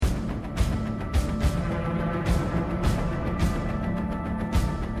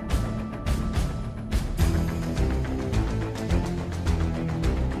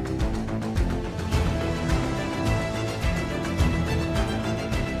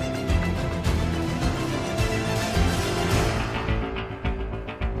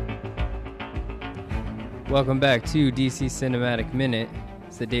Welcome back to DC Cinematic Minute.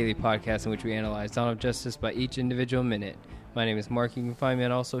 It's the daily podcast in which we analyze Dawn of Justice by each individual minute. My name is Mark. You can find me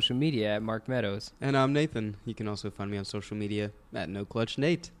on all social media at Mark Meadows. And I'm Nathan. You can also find me on social media at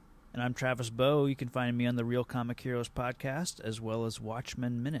NoClutchNate. And I'm Travis Bowe. You can find me on the Real Comic Heroes podcast as well as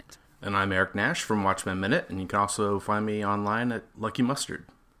Watchmen Minute. And I'm Eric Nash from Watchmen Minute, and you can also find me online at Lucky Mustard.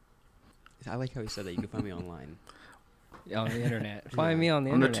 I like how he said that. You can find me online. On the internet. Find me on the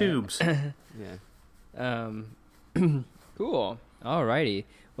internet. On the tubes. Yeah. Cool. Alrighty.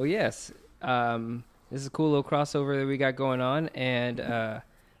 Well, yes. This is a cool little crossover that we got going on, and I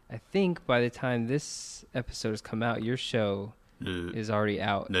think by the time this episode has come out, your show is already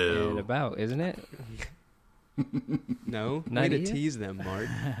out and about, isn't it? No? Not Way to yet? tease them, Mark.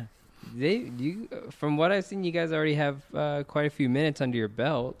 From what I've seen, you guys already have quite a few minutes under your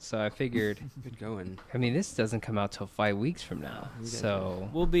belt, so I figured. Good going. I mean, this doesn't come out till 5 weeks from now, so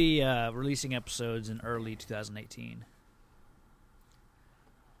We'll be releasing episodes in early 2018.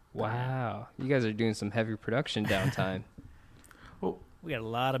 wow, you guys are doing some heavy production downtime. We got a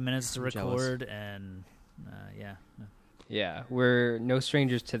lot of minutes to I'm jealous. record, and yeah. Yeah, we're no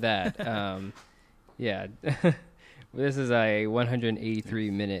strangers to that. Yeah. This is a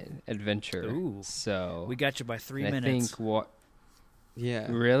 183-minute adventure. Ooh. So We got you by 3 and minutes. I think Yeah.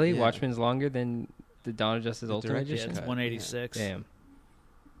 really Yeah. Watchmen's longer than the Dawn of Justice The Ultimate director's Yeah, Edition. it's cut. 186. Damn.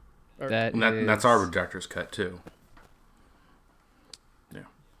 Or- That's our director's cut, too.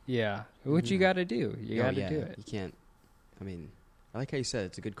 Yeah. What you got to do? You got to do it. You can't. I mean, I like how you said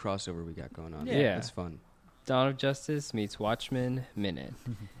it's a good crossover we got going on. Yeah. It's fun. Dawn of Justice meets Watchmen Minute.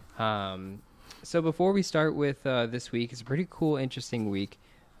 So before we start with this week, it's a pretty cool, interesting week.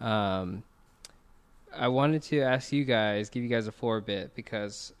 I wanted to ask you guys, give you guys a floor bit,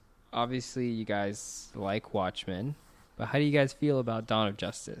 because obviously you guys like Watchmen, but how do you guys feel about Dawn of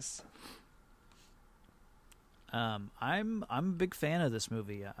Justice? I'm a big fan of this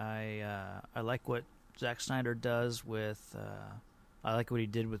movie. I like what Zack Snyder does with. I like what he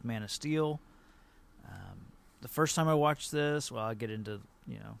did with Man of Steel. The first time I watched this, well, I'll get into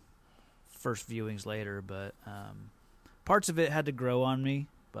first viewings later, but parts of it had to grow on me.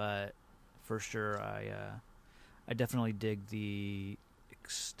 But for sure, I definitely dig the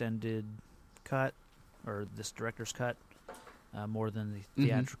extended cut or this director's cut more than the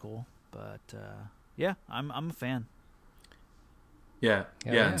theatrical. But yeah, I'm a fan. Yeah, Hell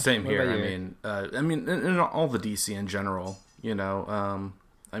yeah, yeah. and same What here. about I you, mean, in all the DC in general,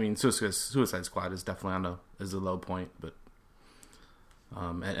 I mean, Suicide Squad is definitely is a low point, but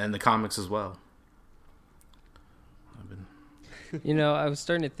and the comics as well. I was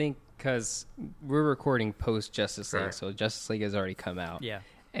starting to think, because we're recording post Justice League, Right. so Justice League has already come out. Yeah.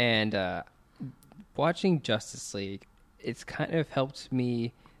 And watching Justice League, it's kind of helped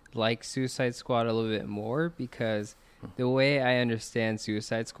me like Suicide Squad a little bit more, because the way I understand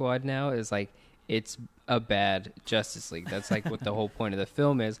Suicide Squad now is like it's a bad Justice League. That's like what the whole point of the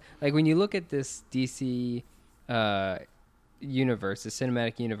film is. Like when you look at this DC universe, the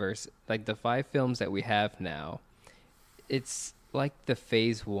cinematic universe, like the 5 films that we have now, it's like the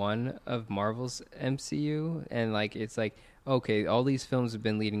phase 1 of Marvel's MCU, and like it's like, okay, all these films have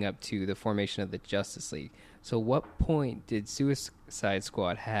been leading up to the formation of the Justice League. So what point did Suicide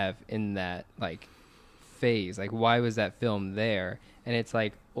Squad have in that like phase? Like why was that film there? And it's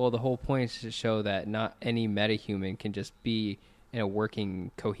like, well, the whole point is to show that not any metahuman can just be in a working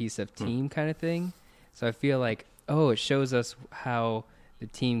cohesive team kind of thing. So I feel like, it shows us how the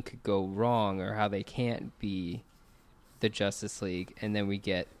team could go wrong, or how they can't be the Justice League, and then we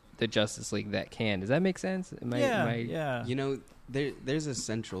get the Justice League that can. Does that make sense? Yeah. There's a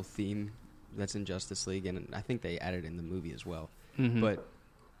central theme that's in Justice League, and I think they added in the movie as well. Mhm. But,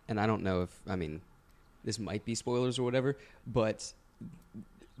 and I don't know this might be spoilers or whatever, but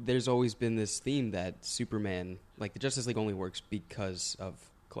there's always been this theme that Superman, like the Justice League only works because of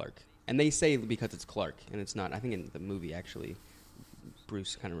Clark. And they say because it's Clark, and it's not. I think in the movie, actually,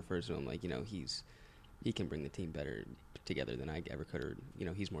 Bruce kind of refers to him like, he can bring the team better together than I ever could, or,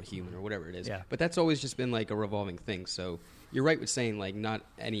 he's more human, or whatever it is. Yeah. But that's always just been like a revolving thing. So you're right with saying, like, not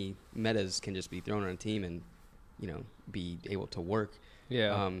any metas can just be thrown on a team and, be able to work.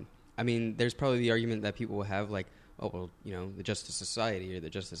 Yeah. There's probably the argument that people will have, like, the Justice Society or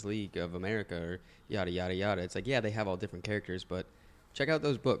the Justice League of America or yada, yada, yada. It's like, yeah, they have all different characters, but check out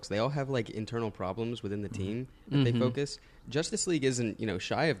those books. They all have, like, internal problems within the team that they focus. Justice League isn't,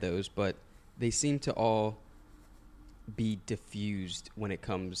 shy of those, but they seem to all be diffused when it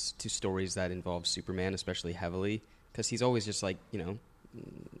comes to stories that involve Superman, especially heavily, because he's always just like,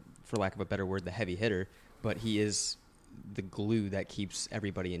 for lack of a better word, the heavy hitter, but he is the glue that keeps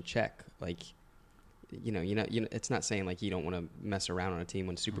everybody in check. Like, it's not saying like you don't want to mess around on a team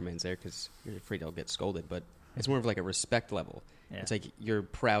when Superman's there because you're afraid he'll get scolded, but it's more of like a respect level. Yeah. It's like you're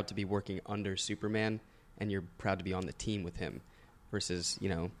proud to be working under Superman and you're proud to be on the team with him versus,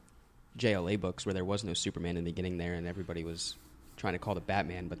 JLA books where there was no Superman in the beginning there and everybody was trying to call the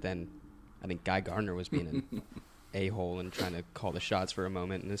Batman, but then I think Guy Gardner was being an a-hole and trying to call the shots for a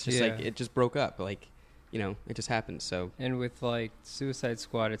moment, and it's just like it just broke up. Like, it just happened. So And with like Suicide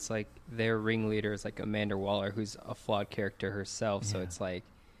Squad, it's like their ringleader is like Amanda Waller, who's a flawed character herself. So it's like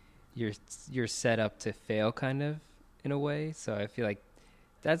you're set up to fail, kind of in a way. So I feel like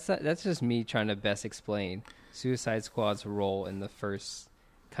that's just me trying to best explain Suicide Squad's role in the first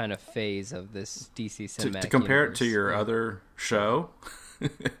kind of phase of this DC cinematic to compare universe. it to your other show,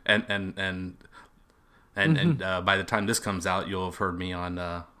 and by the time this comes out, you'll have heard me on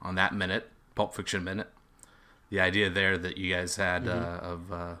that minute, Pulp Fiction minute. The idea there that you guys had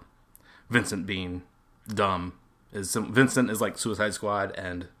of Vincent being dumb is Vincent is like Suicide Squad,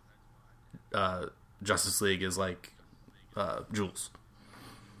 and Justice League is like Jules.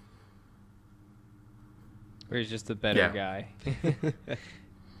 Or he's just a better guy.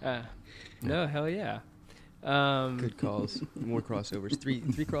 No, hell yeah. good calls. More crossovers. Three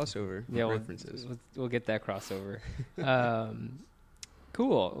crossover references. We'll get that crossover.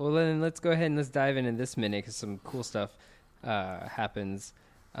 Cool. Well, then let's go ahead and let's dive into this minute because some cool stuff happens.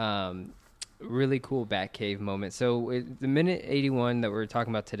 Really cool Batcave moment. So the minute 81 that we're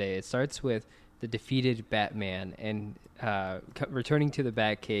talking about today, it starts with the defeated Batman and returning to the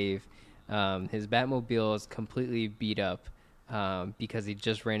Batcave. His Batmobile is completely beat up because he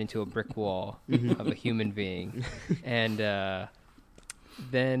just ran into a brick wall of a human being. And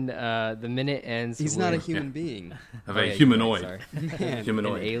then the minute ends. He's not a human being. Of a humanoid. Right,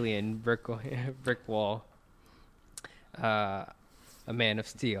 humanoid. An alien brick wall. A Man of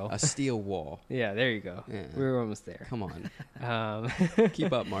Steel. A steel wall. Yeah, there you go. Yeah. We were almost there. Come on.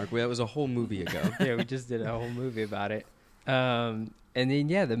 Keep up, Mark. That was a whole movie ago. Yeah, we just did a whole movie about it. And then,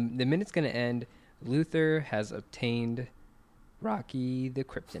 the minute's going to end. Luthor has obtained Rocky the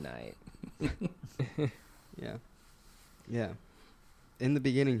Kryptonite. Yeah. Yeah. In the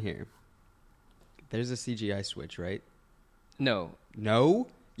beginning here, there's a CGI switch, right? No. No?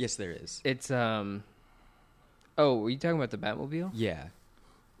 Yes, there is. It's, oh, were you talking about the Batmobile? Yeah.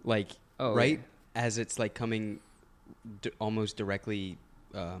 Like, Oh, right yeah. as it's like coming almost directly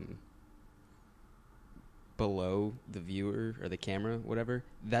below the viewer or the camera, whatever,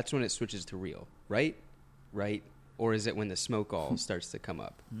 that's when it switches to real, right? Right? Or is it when the smoke all starts to come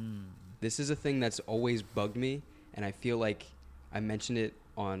up? This is a thing that's always bugged me, and I feel like I mentioned it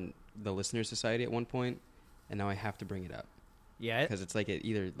on the Listener Society at one point, and now I have to bring it up. Yeah. Because it's like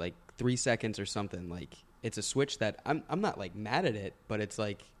either like 3 seconds or something. Like, it's a switch that I'm not like mad at it, but it's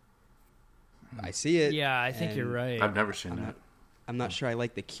like I see it. Yeah, I think and you're right. I've never seen that. I'm not sure I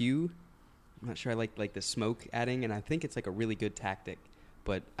like the cue. I'm not sure I like the smoke adding, and I think it's like a really good tactic,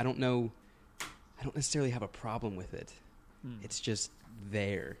 but I don't know. I don't necessarily have a problem with it. It's just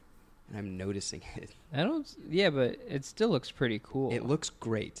there, and I'm noticing it. Yeah, but it still looks pretty cool. It looks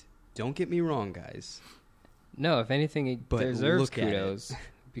great. Don't get me wrong, guys. No, if anything, it But deserves look at it. kudos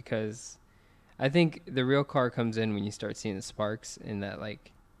because I think the real car comes in when you start seeing the sparks in that,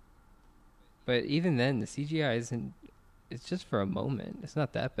 like. But even then, the CGI isn't. It's just for a moment. It's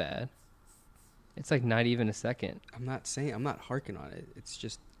not that bad. It's like not even a second. I'm not harking on it. It's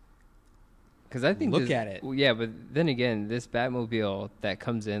just Because I think Look at it. Well, yeah, but then again, this Batmobile that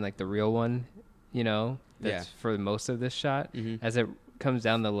comes in, like the real one, that's for most of this shot, as it comes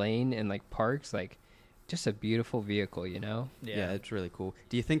down the lane and like parks, like just a beautiful vehicle, Yeah, it's really cool.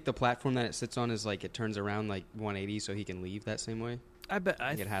 Do you think the platform that it sits on is like it turns around like 180 so he can leave that same way? I bet.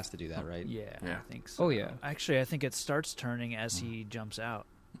 I think it has to do that, right? Yeah, Yeah. I think so. Oh, yeah. Actually, I think it starts turning as he jumps out.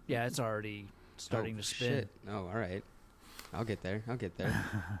 Yeah, it's already starting to spin. Shit. Oh, all right. I'll get there.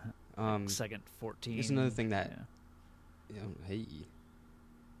 Second 14. Here's another thing that Yeah. hey,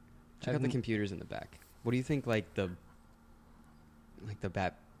 check out the computers in the back. What do you think? Like the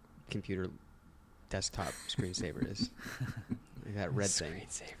Bat computer desktop screensaver is. Like that red thing.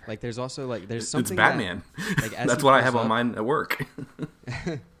 Like there's also like there's something. It's Batman. Like, as That's he what I pulls have on up- mine at work.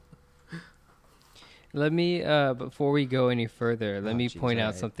 Let me, before we go any further, let me jeez, point out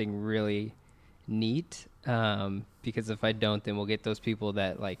alright. something really neat. Because if I don't, then we'll get those people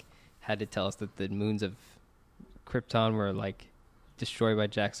that like had to tell us that the moons of Krypton were like destroyed by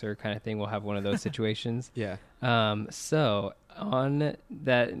Jax-Ur kind of thing. We'll have one of those situations. Yeah. So on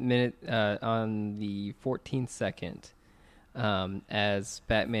that minute, on the 14th second, as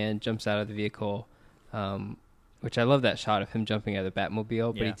Batman jumps out of the vehicle, which I love that shot of him jumping out of the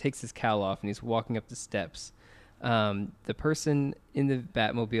Batmobile, but Yeah. he takes his cowl off and he's walking up the steps. The person in the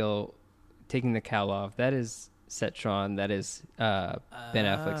Batmobile taking the cowl off, that is Setron, that is Ben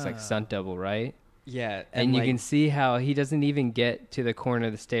Affleck's like stunt double, right? Yeah, And you like, can see how he doesn't even get to the corner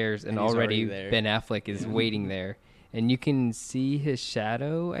of the stairs, and And he's already already there. Ben Affleck is waiting there. And you can see his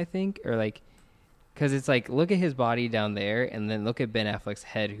shadow, I think, or like, because it's like, look at his body down there, and then look at Ben Affleck's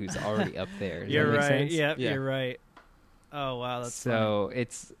head, who's already up there. Does You're that make right. sense? Yep, Yeah. you're right. Oh wow, that's So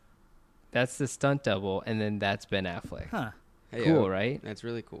that's the stunt double, and then that's Ben Affleck. funny. hey, Cool, yo, right? That's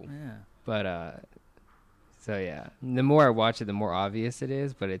really cool. Yeah. But so yeah, the more I watch it, the more obvious it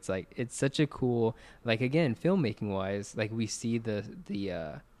is. But it's like, it's such a cool, like, again, filmmaking wise, like we see the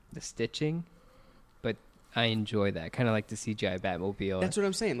stitching, but I enjoy that kind of like the CGI Batmobile. That's what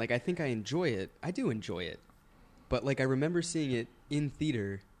I'm saying. Like, I think I enjoy it. I do enjoy it. But, like, I remember seeing it in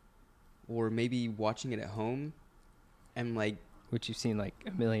theater or maybe watching it at home. And, like, which you've seen like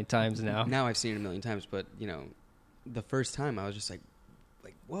a million times now. now I've seen it a million times. But, you know, the first time I was just like,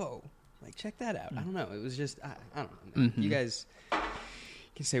 whoa. Like, check that out. I don't know. It was just, I don't know. Man. Mhm. You guys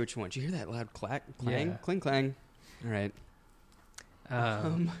can say what you want. Did you hear that loud clang? Yeah. Cling, clang. All right.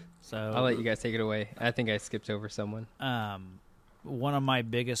 So I'll let you guys take it away. I think I skipped over someone. one of my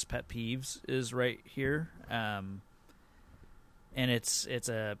biggest pet peeves is right here, and it's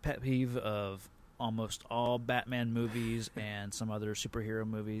a pet peeve of almost all Batman movies and some other superhero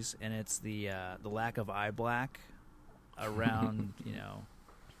movies, and it's the lack of eye black around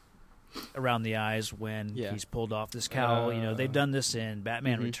around the eyes when Yeah. he's pulled off this cowl. They've done this in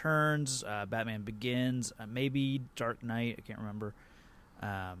Batman Returns, Batman Begins, maybe Dark Knight. I can't remember.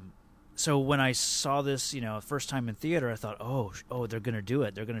 So when I saw this, first time in theater, I thought, oh, they're going to do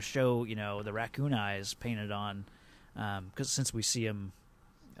it. They're going to show, the raccoon eyes painted on, because since we see him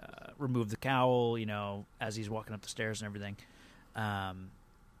remove the cowl, as he's walking up the stairs and everything.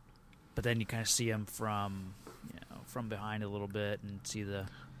 But then you kind of see him from behind a little bit and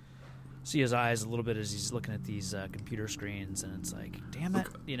see his eyes a little bit as he's looking at these computer screens, and it's like, damn it,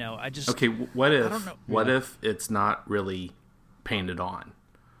 I just Okay, what I don't know. if it's not really painted on?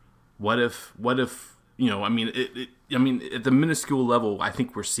 What if I mean at the minuscule level, I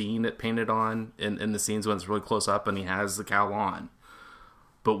think we're seeing it painted on in the scenes when it's really close up and he has the cowl on.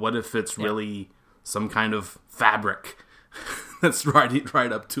 But what if it's really some kind of fabric that's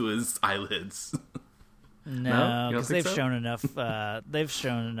right up to his eyelids? No? You No, don't because think they've so? shown enough. They've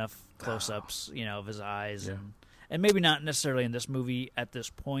shown enough close-ups, of his eyes, and maybe not necessarily in this movie at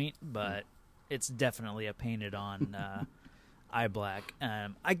this point, but it's definitely a painted-on eye black.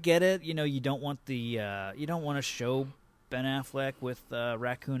 I get it. You don't want you don't want to show Ben Affleck with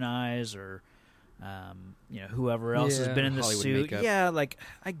raccoon eyes or whoever else has Yeah. been in the Hollywood suit. makeup. Yeah, like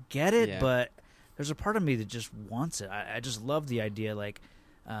I get it, Yeah. but there's a part of me that just wants it. I just love the idea, like.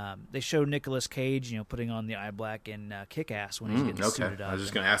 They show Nicolas Cage, putting on the eye black in Kick-Ass when he's getting Okay, suited up. I was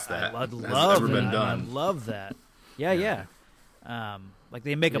just going to ask that. I Has love ever that. been done? I love that. Yeah. Like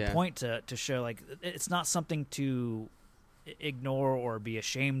they make a Yeah. point to show like it's not something to ignore or be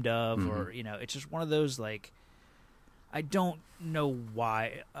ashamed of, or it's just one of those like I don't know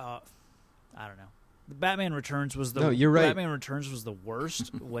why. I don't know. The Batman Returns was the No, you're right. Batman Returns was the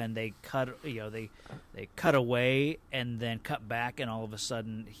worst when they cut they cut away and then cut back, and all of a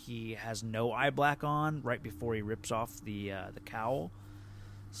sudden he has no eye black on right before he rips off the cowl.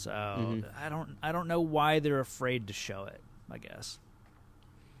 So I don't know why they're afraid to show it, I guess.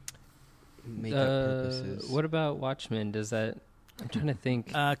 Makeup purposes. What about Watchmen? Does that? I'm trying to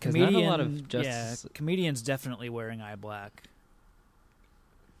think. 'Cause Comedian, not a lot of justice. comedians definitely wearing eye black.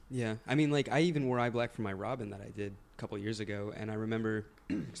 Yeah, I mean, like, I even wore eye black for my Robin that I did a couple years ago, and I remember,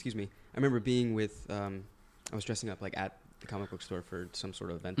 excuse me, I remember being with, I was dressing up, like, at the comic book store for some sort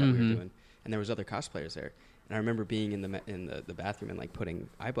of event that we were doing, and there was other cosplayers there, and I remember being in the bathroom and, like, putting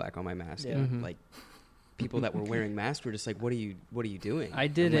eye black on my mask, and, like, people that were wearing masks were just like, what are you doing? I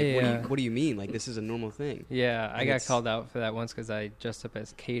did I'm like, a, what do you mean? Like, this is a normal thing. Yeah, I And got it's- called out for that once because I dressed up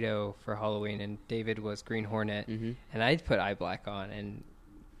as Kato for Halloween, and David was Green Hornet, Mm-hmm. and I put eye black on, and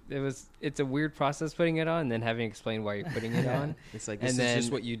it's a weird process putting it on, and then having to explain why you're putting it on. It's like, And this is then- just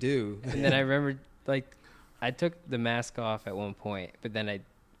what you do. And then I remember, like, I took the mask off at one point, but then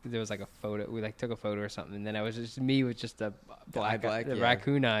there was like a photo. We like took a photo or something, and then I was just me with just the black, the yeah.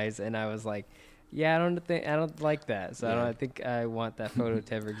 raccoon eyes, and I was like, yeah, I don't like that. So Yeah. I think I want that photo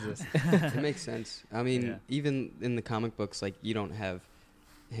to ever exist. It makes sense. I mean, Yeah. even in the comic books, like, you don't have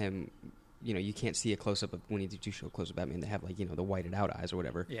him, you can't see a close-up of when you do show a close-up Batman. They have, like, the whited out eyes or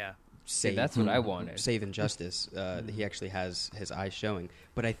whatever. Yeah. Save, that's what I wanted. Save Injustice. He actually has his eyes showing.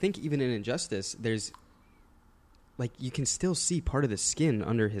 But I think even in Injustice, there's like you can still see part of the skin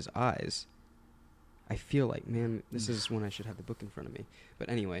under his eyes. I feel like, man, this is when I should have the book in front of me. But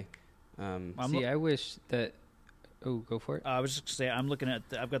anyway, I wish that. Oh, go for it. I was just gonna say, I'm looking at.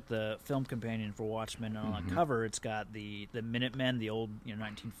 I've got the film companion for Watchmen, and on the cover, it's got the Minutemen, the old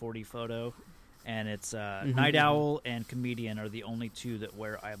 1940 photo, and it's Night Owl and Comedian are the only two that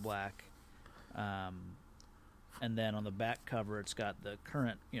wear eye black. And then on the back cover, it's got the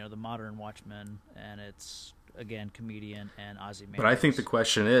current, the modern Watchmen, and it's again Comedian and Ozymandias. But I think the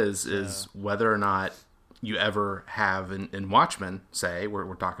question is whether or not you ever have in Watchmen, say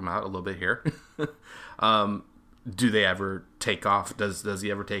we're talking about a little bit here. Do they ever take off? Does he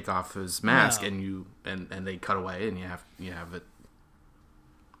ever take off his mask and they cut away and you have it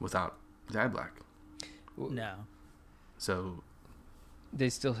without the eye black? No. So they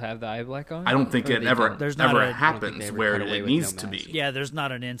still have the eye black on. I don't think it ever happens where it needs to be. Yeah, there's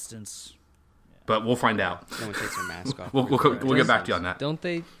not an instance. But we'll find out. No one takes their mask off. We'll get back to you on that. Don't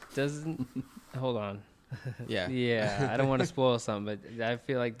they? Doesn't hold on. Yeah. Yeah, I don't want to spoil something, but I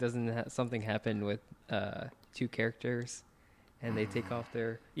feel like doesn't something happen with two characters, and they take off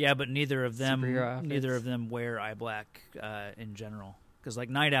their but neither of them superhero wear eye black in general. Because like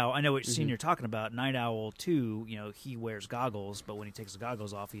Night Owl, I know what scene you're talking about. Night Owl 2, he wears goggles, but when he takes the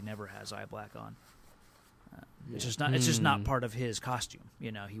goggles off, he never has eye black on. It's just not. It's just not part of his costume.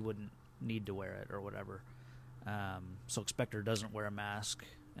 He wouldn't need to wear it or whatever. So Spectre doesn't wear a mask,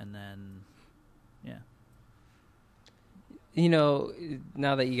 and then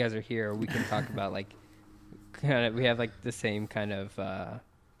now that you guys are here, we can talk about like kind of we have like the same kind of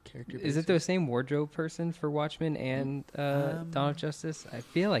Character is it the same wardrobe person for Watchmen and Dawn of Justice? I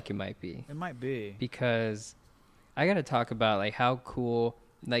feel like it might be. It might be. Because I got to talk about like how cool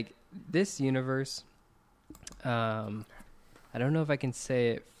like this universe I don't know if I can say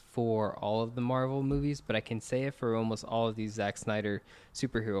it for all of the Marvel movies, but I can say it for almost all of these Zack Snyder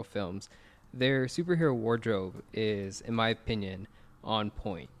superhero films. Their superhero wardrobe is, in my opinion, on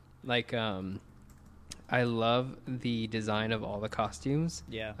point. Like, I love the design of all the costumes.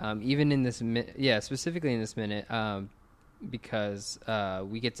 Yeah. Even in this, specifically in this minute, because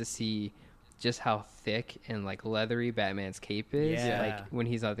we get to see just how thick and like leathery Batman's cape is, like when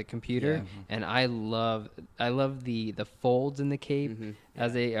he's on the computer. And I love the folds in the cape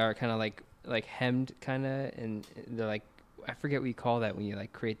as they are kind of like hemmed kind of, and they're like, I forget what you call that when you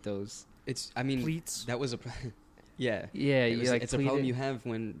like create those. Pleats. That was a yeah. It's a problem you have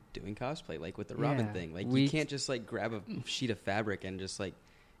when doing cosplay, like with the Robin thing. Like you can't just like grab a sheet of fabric and just like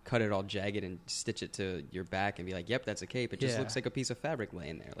cut it all jagged and stitch it to your back and be like, yep, that's a cape. It just looks like a piece of fabric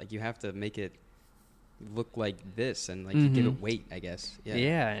laying there. Like you have to make it look like this and like give it weight, I guess.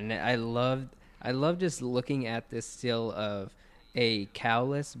 Yeah, and I love just looking at this still of a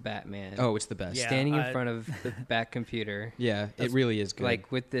cowless Batman. Oh, it's the best. Standing in front of the back computer. Yeah, it really is good. Like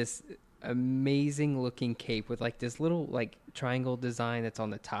with this amazing looking cape with like this little like triangle design that's on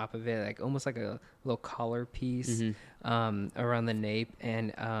the top of it, like almost like a little collar piece around the nape,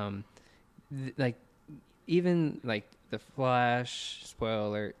 and like even like the Flash, spoiler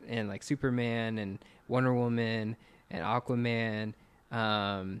alert, and like Superman and Wonder Woman and Aquaman,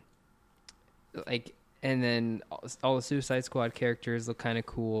 like, and then all the Suicide Squad characters look kind of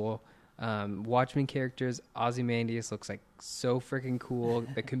cool. Watchmen characters, Ozymandias looks like so freaking cool.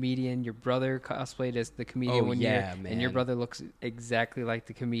 The comedian, your brother cosplayed as the comedian one year, man. and your brother looks exactly like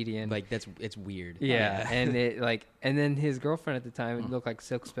the comedian. Like it's weird. Yeah, and it like, and then his girlfriend at the time looked like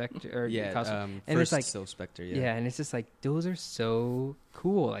Silk Spectre, and it's like Silk Spectre. Yeah, and it's just like those are so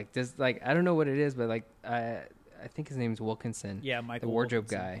cool. Like this, like I don't know what it is, but like I think his name's Wilkinson. Yeah, Michael, the wardrobe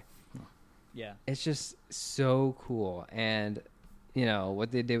Wilkinson. guy. Yeah, it's just so cool, and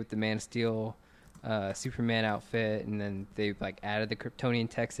what they did with the Man of Steel, Superman outfit, and then they like added the Kryptonian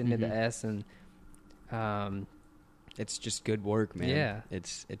text into the S, and it's just good work, man. Yeah,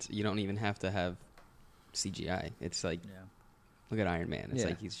 it's you don't even have to have CGI. It's like look at Iron Man. It's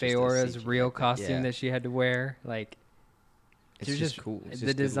like he's just Feora's real costume that she had to wear. Like it's just cool. It's the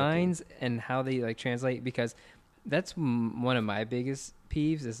just designs and how they like translate, because that's one of my biggest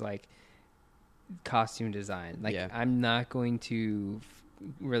peeves is like costume design. Like I'm not going to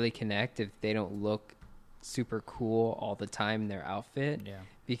really connect if they don't look super cool all the time in their outfit.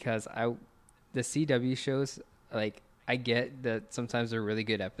 Because the CW shows, like I get that sometimes they're really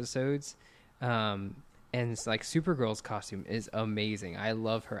good episodes, and it's like Supergirl's costume is amazing. I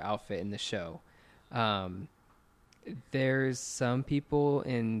love her outfit in the show. There's some people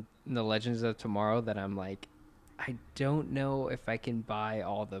in the Legends of Tomorrow that I'm like, I don't know if I can buy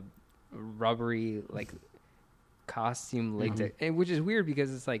all the rubbery like costume which is weird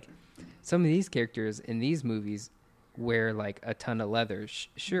because it's like some of these characters in these movies wear like a ton of leather.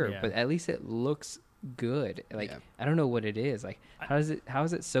 Sure, Yeah. but at least it looks good. Like Yeah. I don't know what it is. Like how is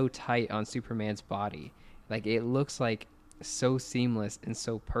it so tight on Superman's body? Like it looks like so seamless and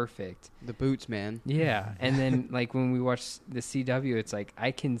so perfect. The boots, man. Yeah, and then like when we watch the CW, it's like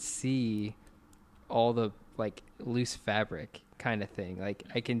I can see all the like loose fabric kind of thing. Like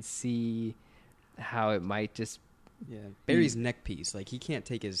I can see how it might just Yeah. Barry's neck piece, like he can't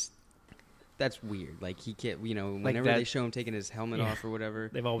take his. That's weird. Like he can't. Whenever that- they show him taking his helmet Yeah. off or whatever,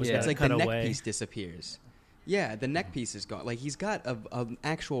 They've always Yeah. got it's it like cut the neck away. piece disappears. Yeah, the neck piece is gone. Like he's got an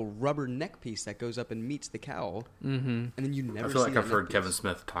actual rubber neck piece that goes up and meets the cowl, mm-hmm. and then you never. I feel see like that I've heard neck Kevin piece.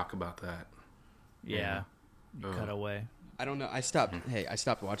 Smith talk about that. Yeah. You Ugh. cut away. I don't know. I stopped. Hey, I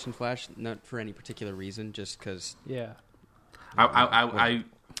stopped watching Flash, not for any particular reason, just because. Yeah. I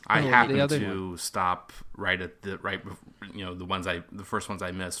Oh, the happened other to stop right at the the first ones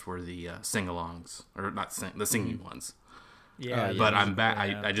I missed were the sing-alongs, or not the singing ones. Yeah. yeah. But I'm back.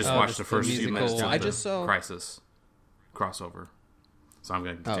 Yeah. I just Oh, watched the the first few musical minutes one. of I the just saw- Crisis crossover, so I'm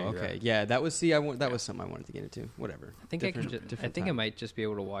going to Oh, continue okay. that. Yeah, that was. That was something I wanted to get into. Whatever. I think I Different think I time. might just be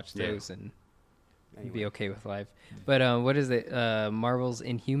able to watch Yeah. those and Anyway. be okay with life. But what is it? Marvel's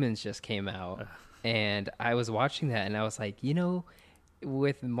Inhumans just came out, and I was watching that, and I was like,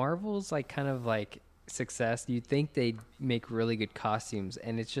 with Marvel's like kind of like success, you'd think they'd make really good costumes,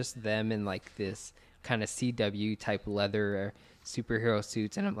 and it's just them in like this kind of CW type leather or superhero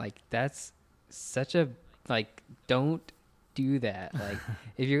suits, and I'm like, that's such a like, don't do that. Like,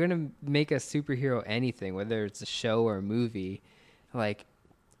 if you're gonna make a superhero anything, whether it's a show or a movie, like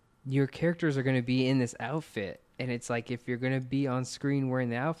your characters are gonna be in this outfit. And it's like, if you're going to be on screen wearing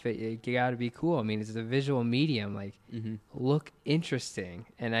the outfit, you got to be cool. I mean, it's a visual medium. Like, look interesting.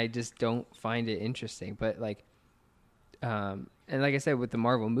 And I just don't find it interesting. But, like, and like I said, with the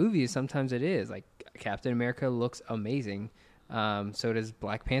Marvel movies, sometimes it is. Like, Captain America looks amazing. So does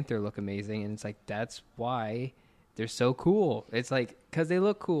Black Panther look amazing. And it's like, that's why they're so cool. It's like, because they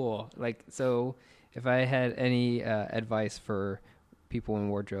look cool. Like, so if I had any advice for people in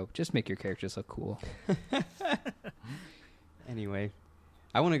wardrobe, just make your characters look cool. Anyway,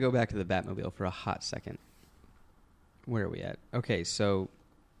 I want to go back to the Batmobile for a hot second. Where are we at? Okay, so,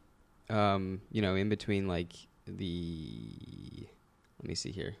 in between like let me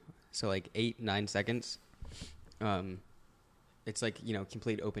see here. So like 8-9 seconds, it's like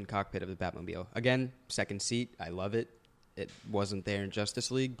complete open cockpit of the Batmobile. Again, second seat. I love it. It wasn't there in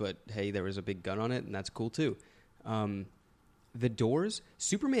Justice League, but hey, there was a big gun on it, and that's cool too. The doors,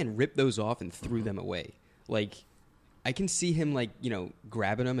 Superman ripped those off and threw them away. Like, I can see him, like,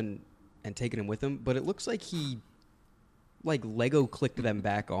 grabbing them and taking them with him, but it looks like he, like, Lego clicked them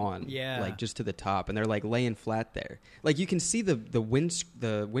back on. Yeah. Like, just to the top, and they're, like, laying flat there. Like, you can see the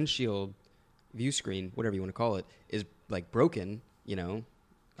windshield view screen, whatever you want to call it, is, like, broken,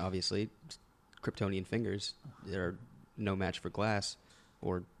 obviously. Kryptonian fingers. They're no match for glass,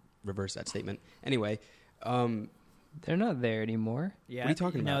 or reverse that statement. Anyway, They're not there anymore. Yeah. What are you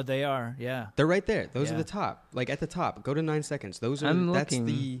talking No, about? they are. Yeah. they're right there. Those are Yeah. the top. Like at the top. Go to 9 seconds. Those are I'm that's looking.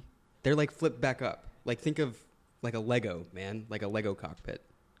 the they're like flipped back up. Like think of like a Lego, man. Like a Lego cockpit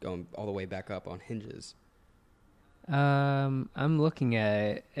going all the way back up on hinges. I'm looking at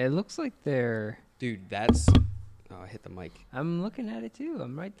it. It looks like they're. Dude, that's I hit the mic. I'm looking at it too.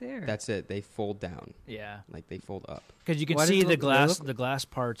 I'm right there. That's it. They fold down. Yeah. Like they fold up. Because you can Why does see it the look- glass. they The glass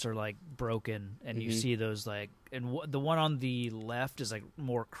parts are like broken, and you Mhm. see those like, and the one on the left is like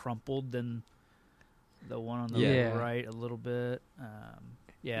more crumpled than the one on the Yeah. right a little bit.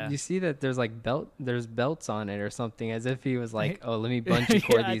 Yeah. You see that there's like there's belts on it or something, as if he was like, "Oh, let me bungee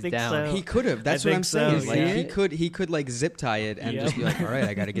cord Yeah, I these think down." so. He could have. That's I what think I'm saying. so, Like yeah. he could like zip tie it and Yep. just be like, all right,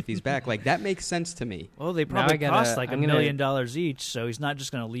 I got to get these back. Like that makes sense to me. Well, they Now probably I gotta- cost like I'm $1 gonna- million each, so he's not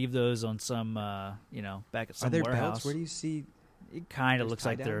just going to leave those on some, back at some Are there warehouse. belts? Where do you see? It kind of there's looks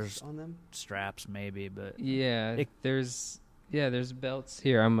like tie-downs there's on them. straps, maybe, but Yeah, It- there's belts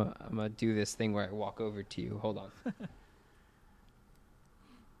here. I'm gonna do this thing where I walk over to you. Hold on.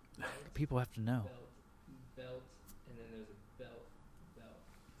 people have to know. Belt, and then there's a belt.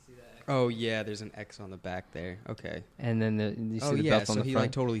 See that? Oh yeah, there's an X on the back there. Okay. And then you see Oh the yeah, belt so on the he front.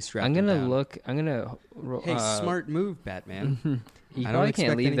 like totally strapped. I'm him gonna down. look. I'm gonna. Hey, smart move, Batman. You I don't probably expect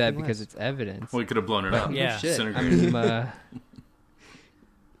can't leave that anything because less. it's evidence. Well, he could have blown it up. Yeah. shit. Disintegrated.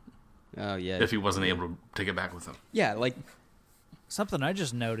 Oh yeah. if he wasn't able to take it back with him. Yeah, like Something I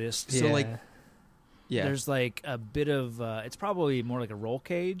just noticed. So, like, Yeah. yeah. There's like a bit of it's probably more like a roll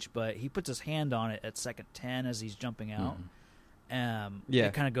cage, but he puts his hand on it at second 10 as he's jumping out. Yeah.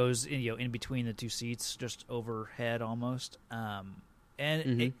 It kind of goes in between the two seats, just overhead almost. And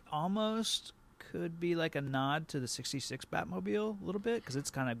Mhm. it almost could be like a nod to the 66 Batmobile a little bit, because it's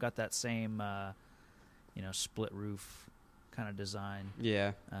kind of got that same, split roof kind of design.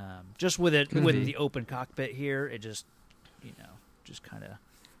 Yeah. Just with it, Could with be. the open cockpit here, it just kind of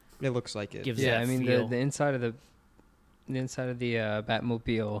It looks like it. gives Yeah, that I mean feel. the inside of the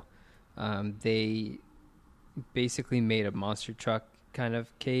Batmobile, they basically made a monster truck kind of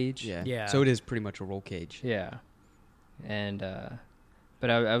cage. Yeah. Yeah. So it is pretty much a roll cage. Yeah, and but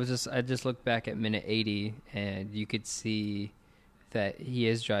I just looked back at minute 80, and you could see that he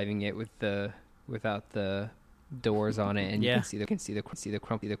is driving it without the doors on it, and Yeah. you can see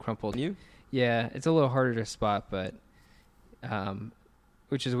the crumpled. You? Yeah, it's a little harder to spot, but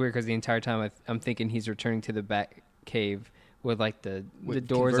which is weird because the entire time I'm thinking he's returning to the Bat Cave with like the With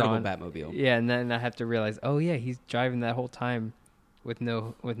doors convertible on. Batmobile. Yeah, and then I have to realize, oh yeah, he's driving that whole time with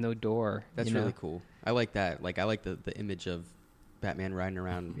no door. That's you know? really cool. I like that. Like I like the image of Batman riding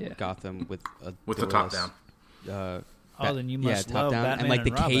around Yeah. Gotham with a With the top doorless, down. then you must top love down Batman and like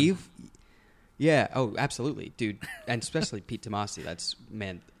the Robin. cave. Yeah. Oh, absolutely, dude. And especially Pete Tomasi. That's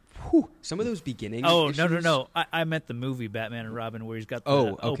man. Whew, some of those beginning. Oh, issues, no! I meant the movie Batman and Robin, where he's got the Oh,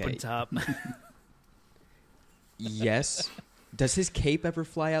 okay. open top. Yes. Does his cape ever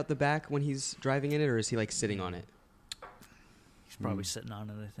fly out the back when he's driving in it, or is he like sitting on it? He's probably sitting on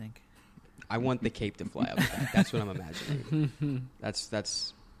it, I think. I want the cape to fly out the back. That's what I'm imagining.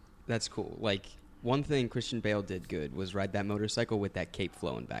 That's cool. Like one thing Christian Bale did good was ride that motorcycle with that cape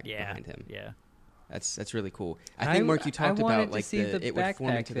flowing back behind him. Yeah. That's really cool. I think Mark, you talked wanted about to like see it would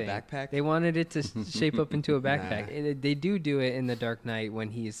form backpack into the thing. backpack. They wanted it to shape up into a backpack. Nah. And they do it in The Dark Knight when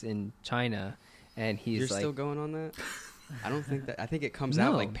he's in China, and he's You're like, still going on that? I don't think that. I think it comes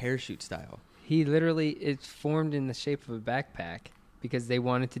out No. like parachute style. he literally it's formed in the shape of a backpack because they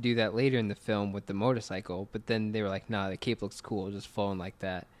wanted to do that later in the film with the motorcycle, but then they were like, nah, the cape looks cool, just flowing like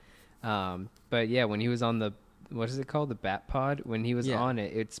that. But yeah, when he was on the what is it called, the Bat Pod, when he was Yeah. on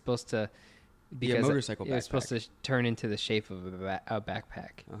it, it's supposed to Be a motorcycle it was supposed backpack. to turn into the shape of a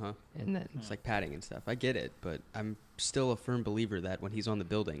backpack, and then It's like padding and stuff. I get it, but I'm still a firm believer that when he's on the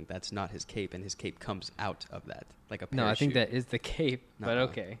building, that's not his cape, and his cape comes out of that like a parachute. no, I think that is the cape, but Nuh-uh.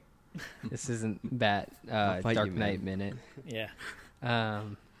 okay. This isn't Bat I'll fight Dark you, Knight man. minute. Yeah.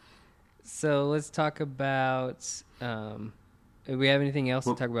 So let's talk about. Do we have anything else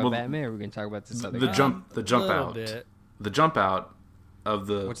Well- to talk about well, Batman, or are we going to talk about this other The guy? jump A little out. bit. The jump out of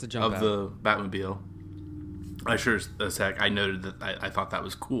the What's the jump of the Batmobile. I sure as heck I noted that I thought that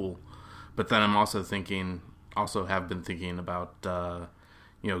was cool, but then I'm also have been thinking about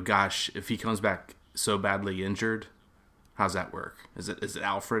gosh, if he comes back so badly injured, how's that work? Is it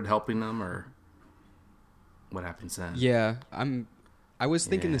Alfred helping them, or what happens then? Yeah, I was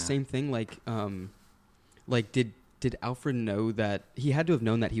thinking Yeah. the same thing. Like did Alfred know that he had to have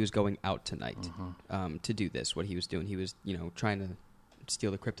known that he was going out tonight to do this? What he was doing, he was trying to steal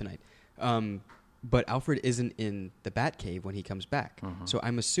the kryptonite. But Alfred isn't in the Batcave when he comes back, so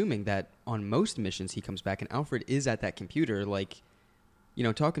I'm assuming that on most missions he comes back and Alfred is at that computer,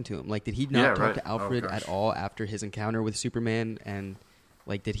 talking to him. Like, did he not Yeah, talk right. to Oh, Alfred gosh. at all after his encounter with Superman? And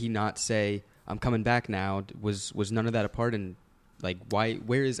did he not say, "I'm coming back now"? Was none of that a part? And why?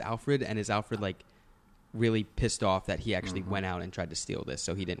 Where is Alfred? And is Alfred really pissed off that he actually went out and tried to steal this?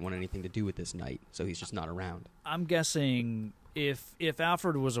 So he didn't want anything to do with this night. So he's just not around. I'm guessing if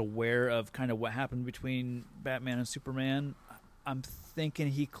Alfred was aware of kind of what happened between Batman and Superman, I'm thinking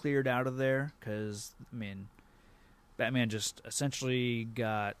he cleared out of there, because Batman just essentially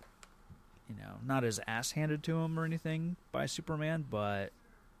got not his ass handed to him or anything by Superman, but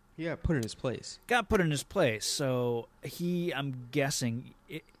Yeah, put in his place. got put in his place. So I'm guessing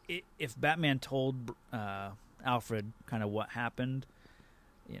if Batman told Alfred kind of what happened,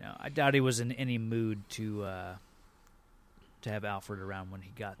 I doubt he was in any mood to have Alfred around when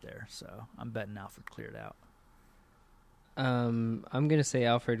he got there. So I'm betting Alfred cleared out. I'm gonna say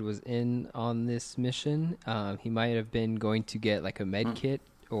Alfred was in on this mission. He might have been going to get a med kit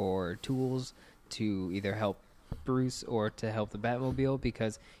or tools to either help Bruce or to help the Batmobile,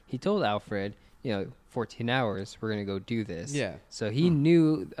 because he told Alfred, 14 hours, we're gonna go do this. Yeah. So he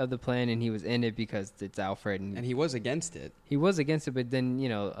knew of the plan, and he was in it because it's Alfred, And he was against it. he was against it. But then,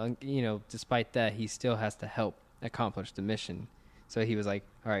 despite that, he still has to help accomplish the mission. So he was like,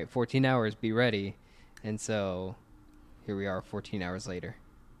 all right, 14 hours, be ready. And so here we are 14 hours later.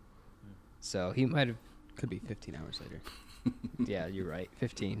 So he might have, Could be 15 hours later. yeah, you're right,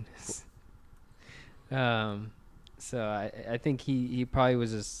 15. So I think he probably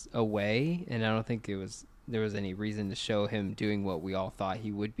was just away, and I don't think there was any reason to show him doing what we all thought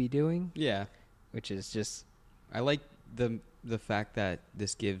he would be doing, Yeah. which is just, I like the fact that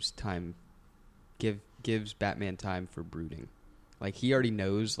this gives time gives Batman time for brooding. Like, he already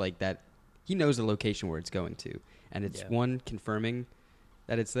knows, like, that he knows the location where it's going to, and it's one confirming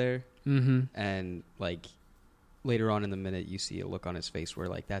that it's there, and like later on in the minute you see a look on his face where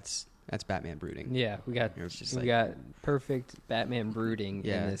like that's Batman brooding. Yeah, we got perfect Batman brooding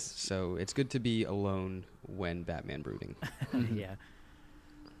in this. So it's good to be alone when Batman brooding. Yeah.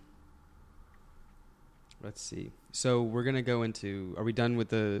 Let's see. So we're gonna go into. Are we done with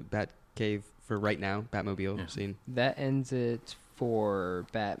the Batcave for right now? Batmobile scene. That ends it for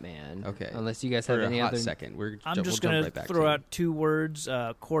Batman. Okay. Unless you guys for have any a hot other. second. I'm just we'll gonna right back throw to out 2 words: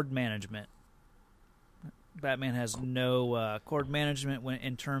 cord management. Batman has no cord management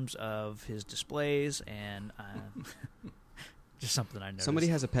in terms of his displays, and just something I noticed. Somebody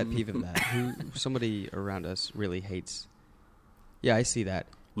has a pet peeve of that. Somebody around us really hates. Yeah, I see that.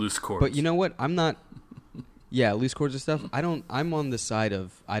 Loose cords. But you know what? I'm not. Yeah, loose cords and stuff. I'm on the side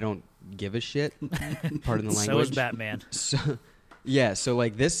of I don't give a shit. Pardon the language. So is Batman. So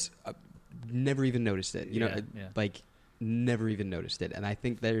like this, never even noticed it. You know, Yeah. like never even noticed it. And I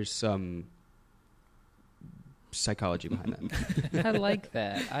think there's some psychology behind that. I like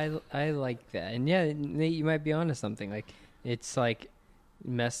that. I like that. And yeah, Nate, you might be onto something. Like, it's like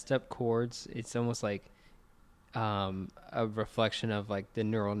messed up chords. It's almost like a reflection of like the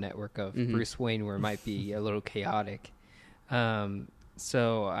neural network of Bruce Wayne, where it might be a little chaotic.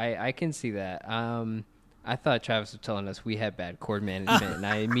 So I can see that. I thought Travis was telling us we had bad cord management, and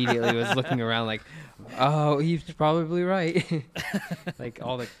I immediately was looking around like, oh, he's probably right. Like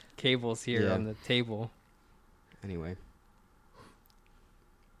all the cables here on the table. Anyway,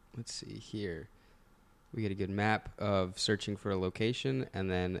 let's see here. We get a good map of searching for a location,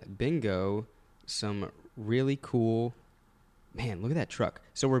 and then bingo, some really cool. Man, look at that truck.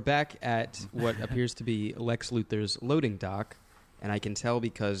 So we're back at what appears to be Lex Luthor's loading dock, and I can tell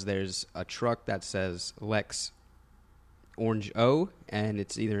because there's a truck that says Lex Orange O, and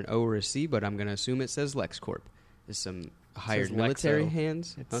it's either an O or a C, but I'm going to assume it says LexCorp. There's some hired military Lexo.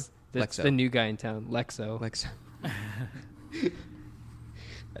 hands. That's the new guy in town, Lexo. Lexo.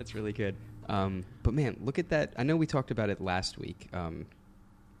 That's really good. But man, look at that. I know we talked about it last week.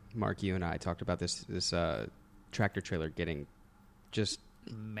 Mark, you and I talked about this tractor trailer getting just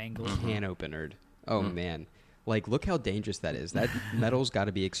mangled, can openered. Oh man, like look how dangerous that is. That metal's got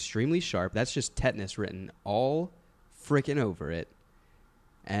to be extremely sharp. That's just tetanus written all freaking over it,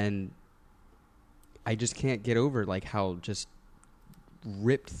 and I just can't get over like how just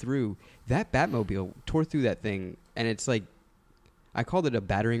ripped through that Batmobile, tore through that thing, and it's like I called it a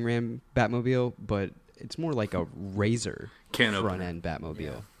battering ram Batmobile, but it's more like a razor front end Batmobile.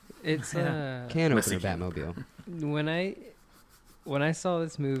 Yeah. It's can opener Batmobile. When I saw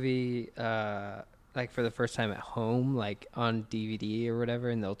this movie, like for the first time at home, like on DVD or whatever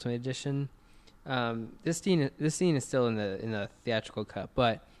in the Ultimate Edition, this scene is still in the theatrical cut,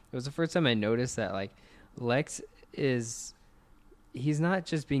 but it was the first time I noticed that like Lex he's not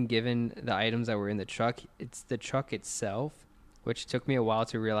just being given the items that were in the truck; it's the truck itself, which took me a while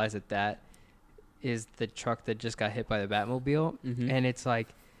to realize that is the truck that just got hit by the Batmobile, and it's like.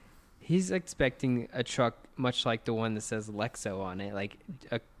 He's expecting a truck much like the one that says Lexo on it, like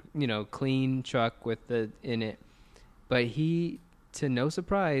a clean truck with in it. But to no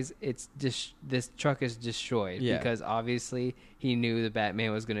surprise, this truck is destroyed because obviously he knew the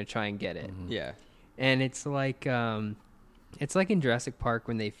Batman was going to try and get it. Yeah, and it's like in Jurassic Park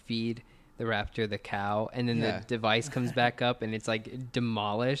when they feed the raptor the cow, and then the device comes back up and it's like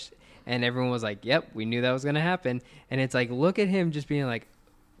demolished, and everyone was like, "Yep, we knew that was going to happen." And it's like, look at him just being like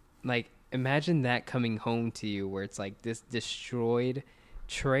imagine that coming home to you where it's like this destroyed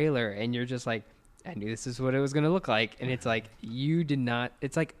trailer and you're just like, I knew this is what it was going to look like. And it's like, you did not,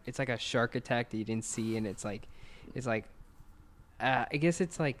 it's like a shark attack that you didn't see. And it's like, I guess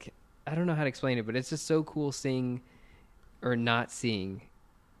it's like, I don't know how to explain it, but it's just so cool seeing or not seeing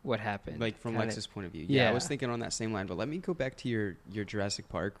what happened. Like from Lex's point of view. Yeah, I was thinking on that same line, but let me go back to your Jurassic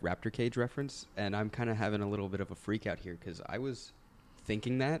Park Raptor Cage reference. And I'm kind of having a little bit of a freak out here because I was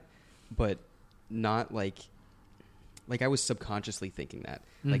thinking that, but not like I was subconsciously thinking that.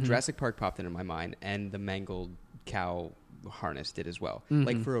 Like Jurassic Park popped into my mind, and the mangled cow harness did as well.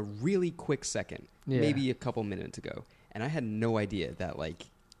 Like for a really quick second, maybe a couple minutes ago, and I had no idea that like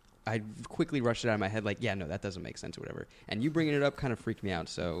I quickly rushed it out of my head. Like, yeah, no, that doesn't make sense or whatever. And you bringing it up kind of freaked me out,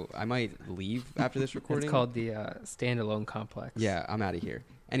 so I might leave after this recording. It's called the standalone complex. Yeah, I'm out of here.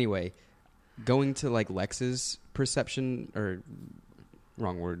 Anyway, going to like Lex's perception or.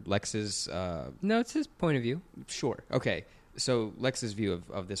 Wrong word. Lex's... no, it's his point of view. Sure. Okay. So Lex's view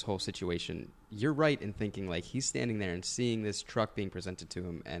of this whole situation, you're right in thinking like he's standing there and seeing this truck being presented to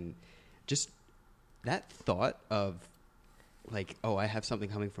him and just that thought of like, oh, I have something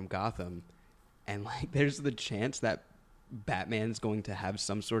coming from Gotham, and like there's the chance that Batman's going to have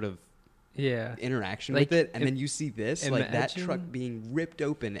some sort of interaction Like, with it, and if- then you see this, like that imagine- truck being ripped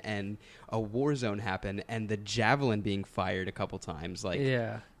open and a war zone happen and the javelin being fired a couple times, like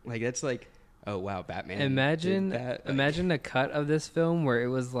that's like, oh wow, Batman Imagine did that. Like, imagine a cut of this film where it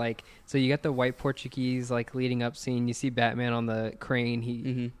was like, so you got the white Portuguese like leading up scene. You see Batman on the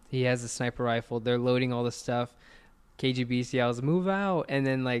crane. He has a sniper rifle. They're loading all the stuff. KGB yells, "Move out!" And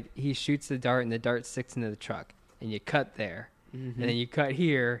then like he shoots the dart, and the dart sticks into the truck. And you cut there, and then you cut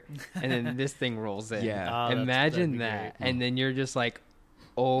here, and then this thing rolls in. Yeah. Oh, that'd Imagine be that, great. and then you're just like,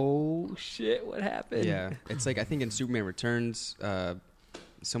 "Oh shit, what happened?" yeah, it's like I think in Superman Returns,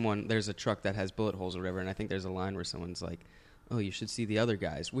 there's a truck that has bullet holes or whatever, and I think there's a line where someone's like, "Oh, you should see the other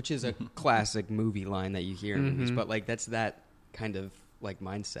guys," which is a classic movie line that you hear in movies, but like that's that kind of like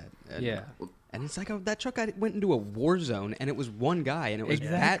mindset. And, Yeah. and it's like that truck went into a war zone, and it was one guy, and it was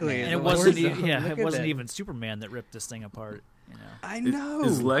Exactly. Batman. And it the wasn't war even, zone. yeah, Look it at wasn't that. even Superman that ripped this thing apart. You know, I know.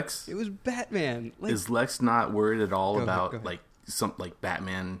 Is Lex It was Batman. Like, is Lex not worried at all Go ahead, about go ahead. like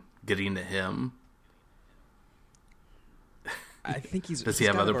Batman getting to him? I think he's. Does he he's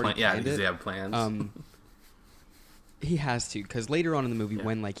have kind other of plans? already Yeah, planned does it. he have plans? He has to, because later on in the movie, Yeah.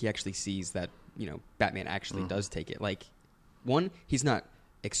 when like he actually sees that Batman actually does take it. Like, one, he's not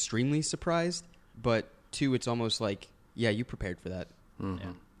extremely surprised, but two, it's almost like, yeah, you prepared for that.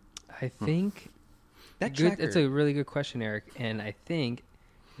 Mhm. I think That good. tracker. It's a really good question, Eric, and I think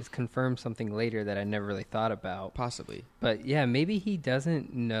this confirms something later that I never really thought about. possibly. But yeah, maybe he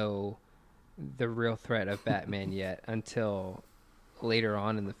doesn't know the real threat of Batman yet until later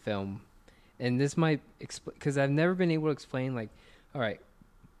on in the film. And this might explain, because I've never been able to explain, like, all right,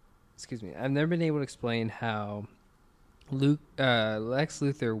 excuse me, I've never been able to explain how Lex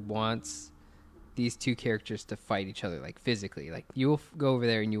Luthor wants these two characters to fight each other, like physically. Like, you will go over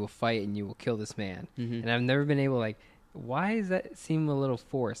there and you will fight and you will kill this man. Mhm. And I've never been able, like, why does that seem a little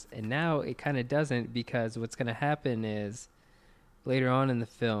forced? And now it kind of doesn't, because what's going to happen is later on in the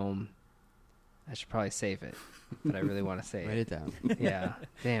film, I should probably save it, but I really want to say Write it. it down. Yeah,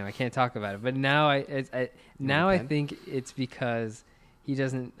 damn, I can't talk about it. But now I pen? think it's because he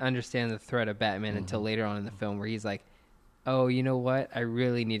doesn't understand the threat of Batman until later on in the film, where he's like, "Oh, you know what? I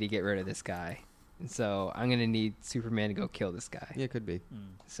really need to get rid of this guy, and so I'm gonna need Superman to go kill this guy." Yeah, it could be.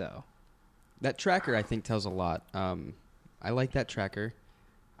 So That tracker, I think, tells a lot. I like that tracker.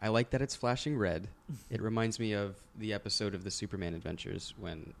 I like that it's flashing red. It reminds me of the episode of the Superman Adventures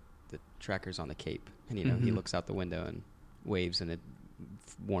when the tracker's on the cape, and he Mhm. looks out the window and waves, and it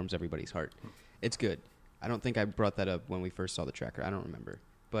warms everybody's heart. It's good. I don't think I brought that up when we first saw the tracker. I don't remember.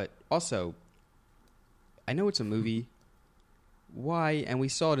 But also, I know it's a movie. Why? And we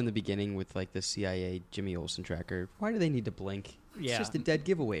saw it in the beginning with like the CIA Jimmy Olsen tracker. Why do they need to blink? It's Yeah. just a dead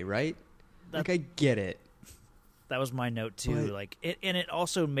giveaway, right? That- Like, I get it. that was my note too. But- Like it, and it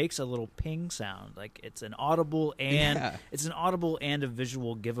also makes a little ping sound. Like it's an audible and Yeah. it's an audible and a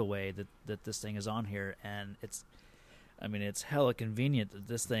visual giveaway that this thing is on here, and it's hella convenient that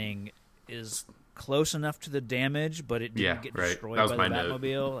this thing is close enough to the damage, but it didn't Yeah, get right. destroyed That was by the my note.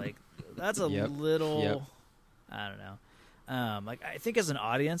 Batmobile. Like that's a Yep. little. Yep. I don't know. Like I think as an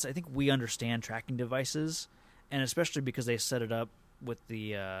audience, I think we understand tracking devices, and especially because they set it up with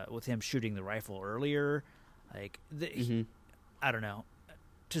the with him shooting the rifle earlier. Like Mhm. I don't know,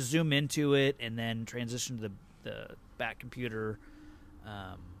 to zoom into it and then transition to the back computer.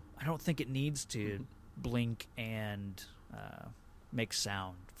 I don't think it needs to blink and make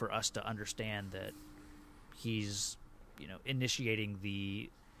sound for us to understand that he's initiating the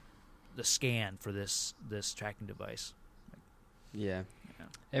scan for this tracking device. Yeah.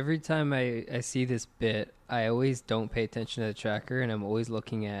 every time I see this bit, I always don't pay attention to the tracker, and I'm always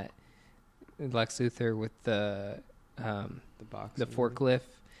looking at Lex Luthor with the The box. the forklift,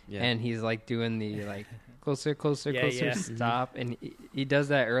 Yeah. and he's like doing the like closer, closer, Yeah, closer, yeah. stop, and he does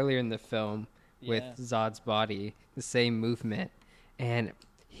that earlier in the film with Yeah. Zod's body, the same movement, and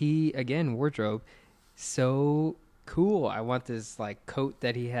he again wardrobe, so cool. I want this like coat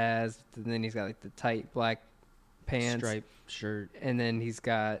that he has, and then he's got like the tight black pants, Striped shirt. and then he's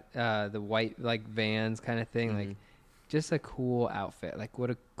got the white like Vans kind of thing, like Mhm. just a cool outfit. Like what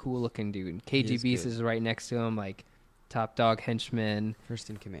a cool looking dude. And KGB good. is right next to him, like top dog henchman. First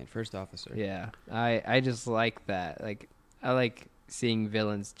in command, first officer. Yeah, I just like that. Like I like seeing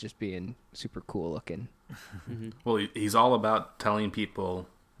villains just being super cool looking. Mhm. Well, he's all about telling people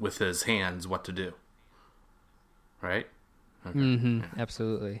with his hands what to do. Right? Okay. Mm-hmm.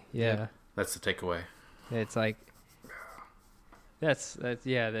 Absolutely. Yeah. Yep. That's the takeaway. It's like that's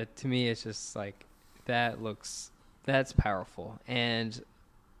yeah. That to me, it's just like that's powerful, and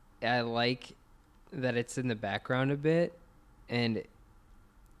I like that it's in the background a bit, and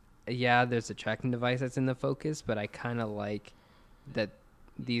yeah, there's a tracking device that's in the focus, but I kind of like that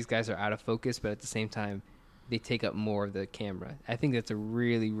these guys are out of focus, but at the same time, they take up more of the camera. I think that's a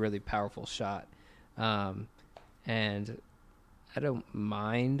really, really powerful shot, and I don't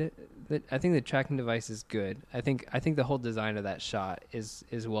mind that. I think the tracking device is good. I think the whole design of that shot is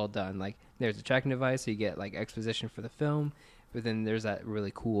well done. Like, there's a tracking device, so you get like exposition for the film, but then there's that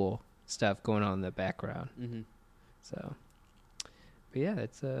really cool stuff going on in the background. Mm-hmm. So, but yeah,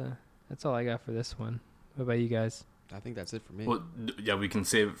 that's all I got for this one. What about you guys? I think that's it for me. Well, yeah, we can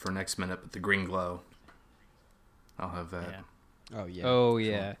save it for next minute, but the green glow, I'll have that. Yeah. Oh yeah. Oh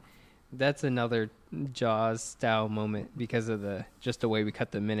yeah, that's another Jaws style moment because of just the way we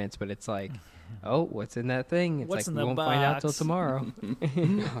cut the minutes. But it's like, oh, what's in that thing? It's What's like in we the won't find out till box? tomorrow.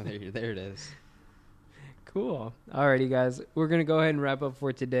 Oh, there it is. Cool. Alrighty, guys. We're going to go ahead and wrap up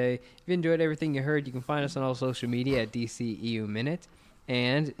for today. If you enjoyed everything you heard, you can find us on all social media at DCEU Minute.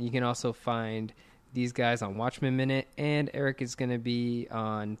 And you can also find these guys on Watchmen Minute. And Eric is going to be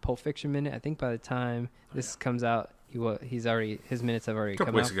on Pulp Fiction Minute. I think by the time this comes out, his minutes have already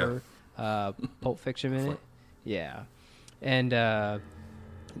Couple come out weeks ago. for Pulp Fiction Minute. Yeah. And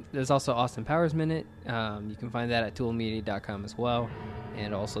there's also Austin Powers Minute. You can find that at toolmedia.com as well,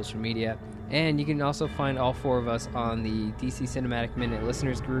 and all social media. And you can also find all four of us on the DC Cinematic Minute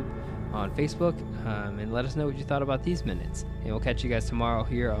listeners group on Facebook, and let us know what you thought about these minutes. And we'll catch you guys tomorrow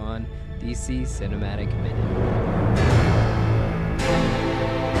here on DC Cinematic Minute.